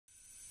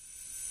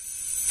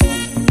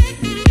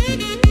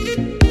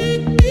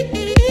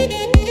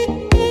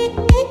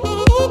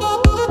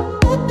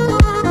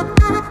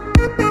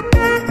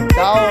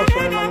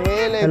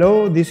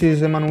this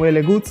is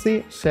Emanuele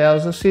Guzzi,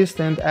 sales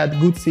assistant at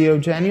Guzzi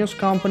Eugenio's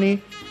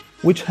company,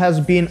 which has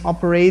been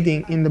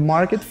operating in the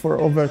market for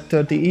over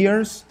 30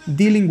 years,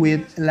 dealing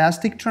with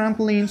elastic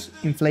trampolines,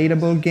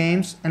 inflatable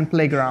games and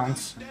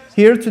playgrounds.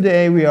 Here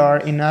today we are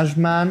in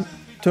Ajman,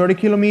 30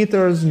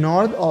 kilometers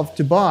north of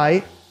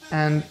Dubai,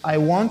 and I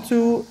want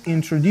to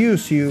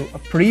introduce you a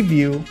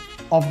preview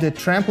of the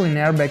Trampoline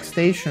Airbag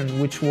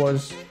Station, which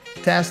was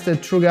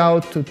tested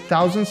throughout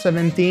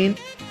 2017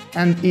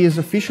 and is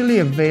officially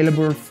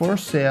available for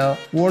sale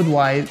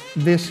worldwide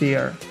this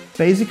year.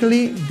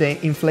 Basically, the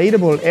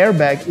inflatable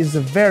airbag is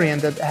a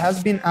variant that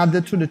has been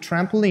added to the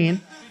trampoline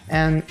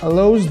and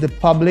allows the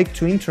public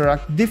to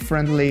interact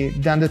differently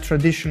than the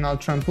traditional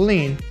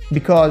trampoline,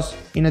 because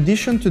in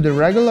addition to the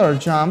regular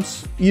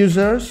jumps,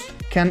 users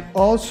can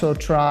also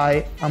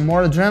try a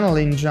more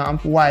adrenaline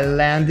jump while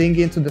landing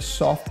into the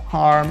soft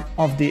arm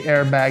of the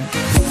airbag.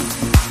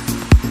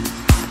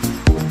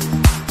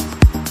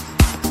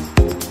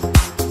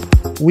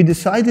 We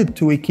decided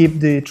to equip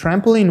the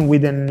trampoline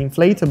with an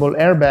inflatable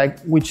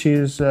airbag, which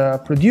is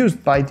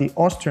produced by the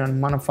Austrian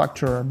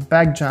manufacturer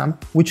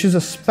BagJump, which is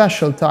a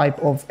special type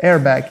of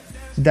airbag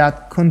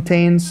that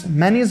contains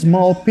many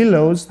small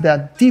pillows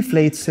that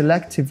deflate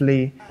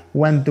selectively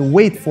when the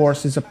weight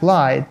force is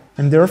applied,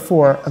 and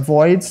therefore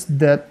avoids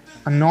that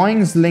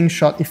annoying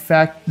slingshot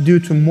effect due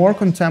to more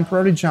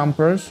contemporary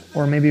jumpers,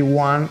 or maybe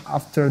one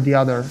after the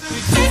other.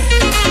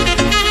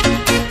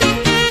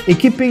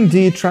 Equipping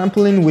the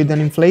trampoline with an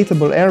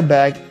inflatable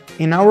airbag,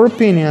 in our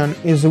opinion,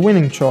 is a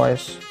winning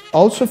choice.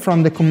 Also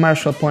from the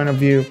commercial point of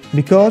view,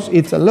 because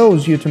it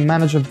allows you to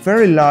manage a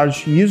very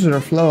large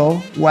user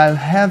flow while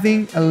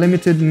having a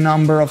limited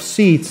number of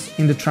seats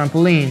in the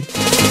trampoline.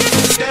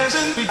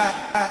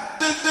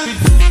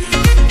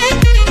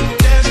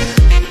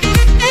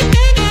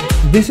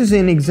 This is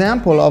an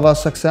example of a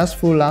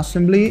successful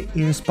assembly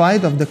in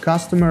spite of the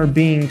customer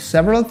being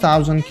several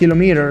thousand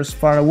kilometers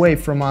far away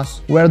from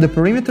us, where the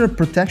perimeter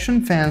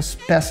protection fence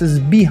passes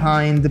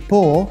behind the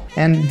pole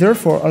and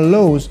therefore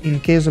allows, in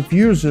case of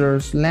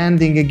users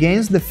landing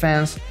against the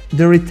fence,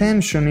 the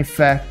retention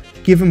effect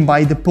given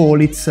by the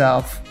pole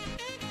itself.